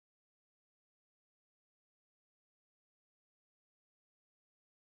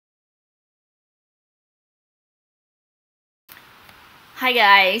Hi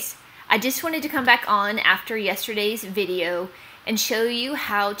guys, I just wanted to come back on after yesterday's video and show you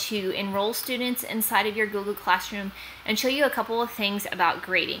how to enroll students inside of your Google Classroom and show you a couple of things about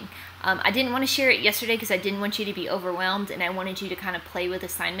grading. I didn't want to share it yesterday because I didn't want you to be overwhelmed and I wanted you to kind of play with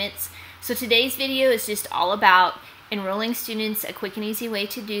assignments. So today's video is just all about enrolling students, a quick and easy way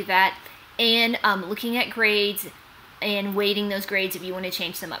to do that, and looking at grades and weighting those grades if you want to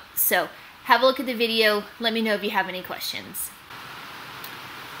change them up. So have a look at the video. Let me know if you have any questions.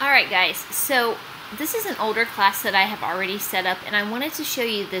 Alright guys, so this is an older class that I have already set up and I wanted to show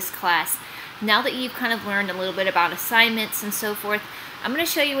you this class. Now that you've kind of learned a little bit about assignments and so forth, I'm going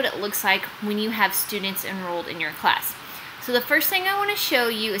to show you what it looks like when you have students enrolled in your class. So the first thing I want to show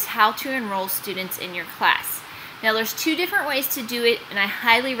you is how to enroll students in your class. Now there's two different ways to do it and I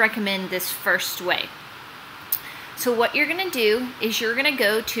highly recommend this first way. So what you're going to do is you're going to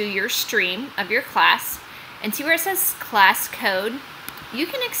go to your stream of your class and see where it says class code. You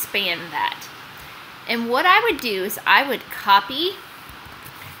can expand that. And what I would do is I would copy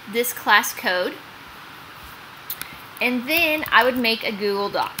this class code and then I would make a Google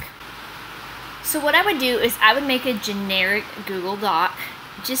Doc. So what I would do is I would make a generic Google Doc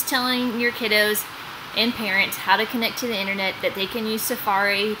just telling your kiddos and parents how to connect to the internet, that they can use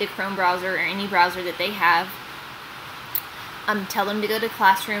Safari, the Chrome browser, or any browser that they have. Tell them to go to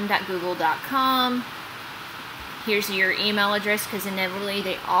classroom.google.com. Here's your email address, because inevitably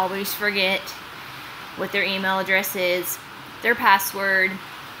they always forget what their email address is, their password.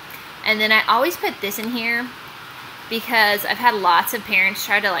 And then I always put this in here because I've had lots of parents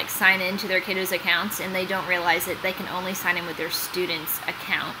try to sign into their kiddos' accounts and they don't realize that they can only sign in with their students'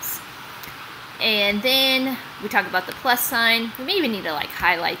 accounts. And then we talk about the plus sign. We may even need to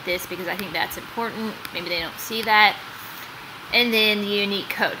highlight this because I think that's important. Maybe they don't see that. And then the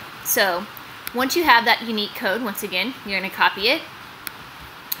unique code. So once you have that unique code, once again, you're going to copy it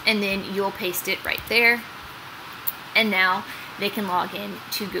and then you'll paste it right there. And now they can log in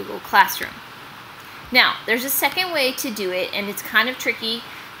to Google Classroom. Now, there's a second way to do it and it's kind of tricky,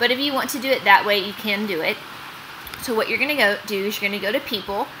 but if you want to do it that way, you can do it. So what you're going to do is you're going to go to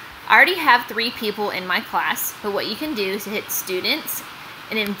people. I already have 3 people in my class, but what you can do is hit students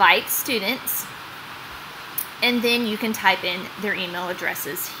and invite students, and then you can type in their email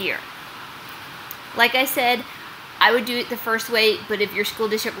addresses here. Like I said, I would do it the first way, but if your school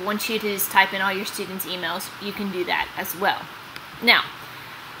district wants you to just type in all your students' emails, you can do that as well. Now,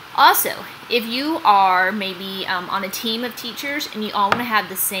 also, if you are maybe on a team of teachers and you all want to have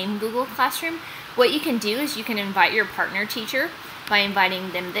the same Google Classroom, what you can do is you can invite your partner teacher by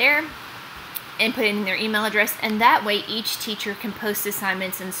inviting them there and put in their email address, and that way each teacher can post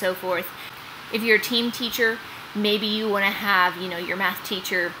assignments and so forth. If you're a team teacher, maybe you want to have, your math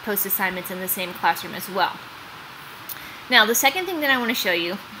teacher post assignments in the same classroom as well. Now, the second thing that I want to show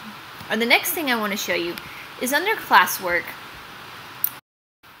you, or the next thing I want to show you, is under classwork.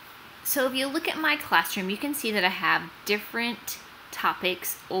 So if you look at my classroom, you can see that I have different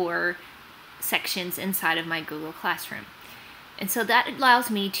topics or sections inside of my Google Classroom. And so that allows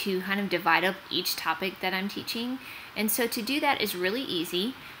me to kind of divide up each topic that I'm teaching. And so to do that is really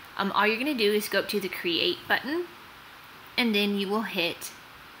easy. All you're going to do is go up to the Create button, and then you will hit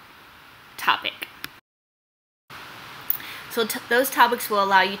Topic. So those topics will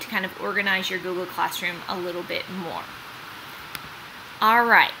allow you to kind of organize your Google Classroom a little bit more.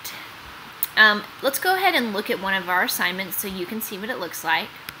 Alright, let's go ahead and look at one of our assignments so you can see what it looks like.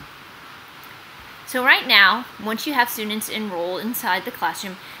 So right now, once you have students enroll inside the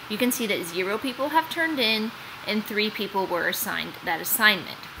classroom, you can see that 0 people have turned in and 3 people were assigned that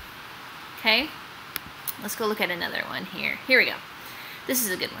assignment. Okay, let's go look at another one here. Here we go. This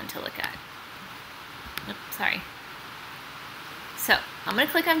is a good one to look at. Oops, sorry. So I'm going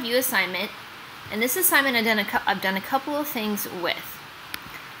to click on View Assignment, and this assignment I've done a couple of things with.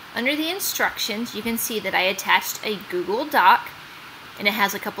 Under the instructions, you can see that I attached a Google Doc, and it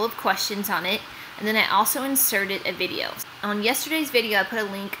has a couple of questions on it, and then I also inserted a video. On yesterday's video, I put a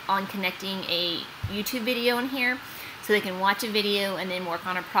link on connecting a YouTube video in here so they can watch a video and then work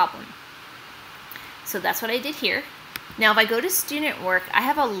on a problem. So that's what I did here. Now if I go to student work, I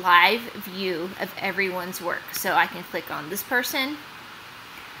have a live view of everyone's work. So I can click on this person.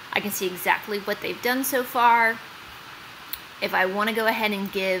 I can see exactly what they've done so far. If I want to go ahead and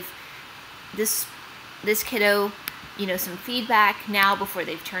give this kiddo, some feedback now before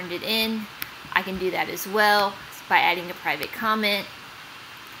they've turned it in, I can do that as well by adding a private comment.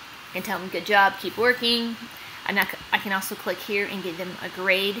 I can tell them good job, keep working. And I can also click here and give them a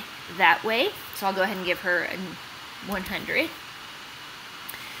grade that way. So I'll go ahead and give her a 100.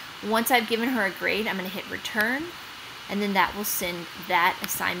 Once I've given her a grade, I'm going to hit return, and then that will send that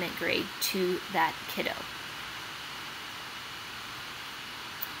assignment grade to that kiddo.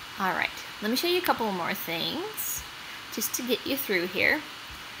 All right, let me show you a couple more things just to get you through here.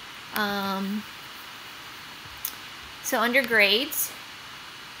 So under grades,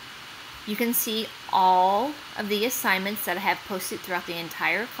 you can see all of the assignments that I have posted throughout the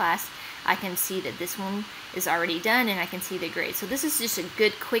entire class. I can see that this one is already done, and I can see the grade. So this is just a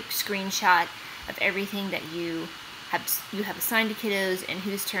good quick screenshot of everything that you have assigned to kiddos, and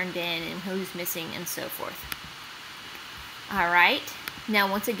who's turned in and who's missing and so forth. All right, now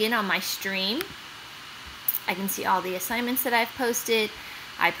once again on my stream, I can see all the assignments that I've posted.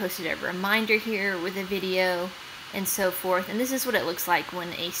 I posted a reminder here with a video and so forth, and this is what it looks like when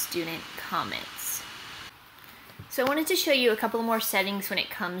a student comments. So I wanted to show you a couple more settings when it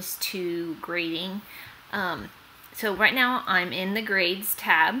comes to grading. So right now I'm in the grades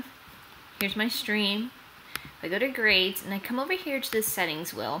tab. Here's my stream. I go to grades and I come over here to the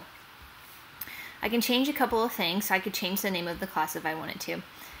settings wheel. I can change a couple of things. So I could change the name of the class if I wanted to.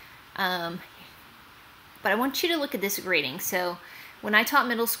 But I want you to look at this grading. So when I taught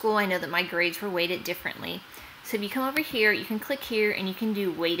middle school, I know that my grades were weighted differently. So if you come over here, you can click here and you can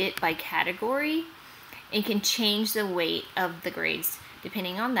do weight it by category. And you can change the weight of the grades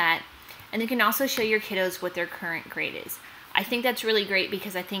depending on that. And you can also show your kiddos what their current grade is. I think that's really great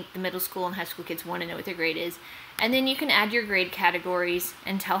because I think the middle school and high school kids want to know what their grade is. And then you can add your grade categories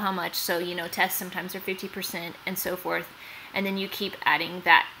and tell how much. So, you know, tests sometimes are 50% and so forth. And then you keep adding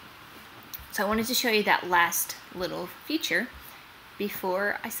that. So I wanted to show you that last little feature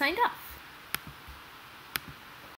before I signed off.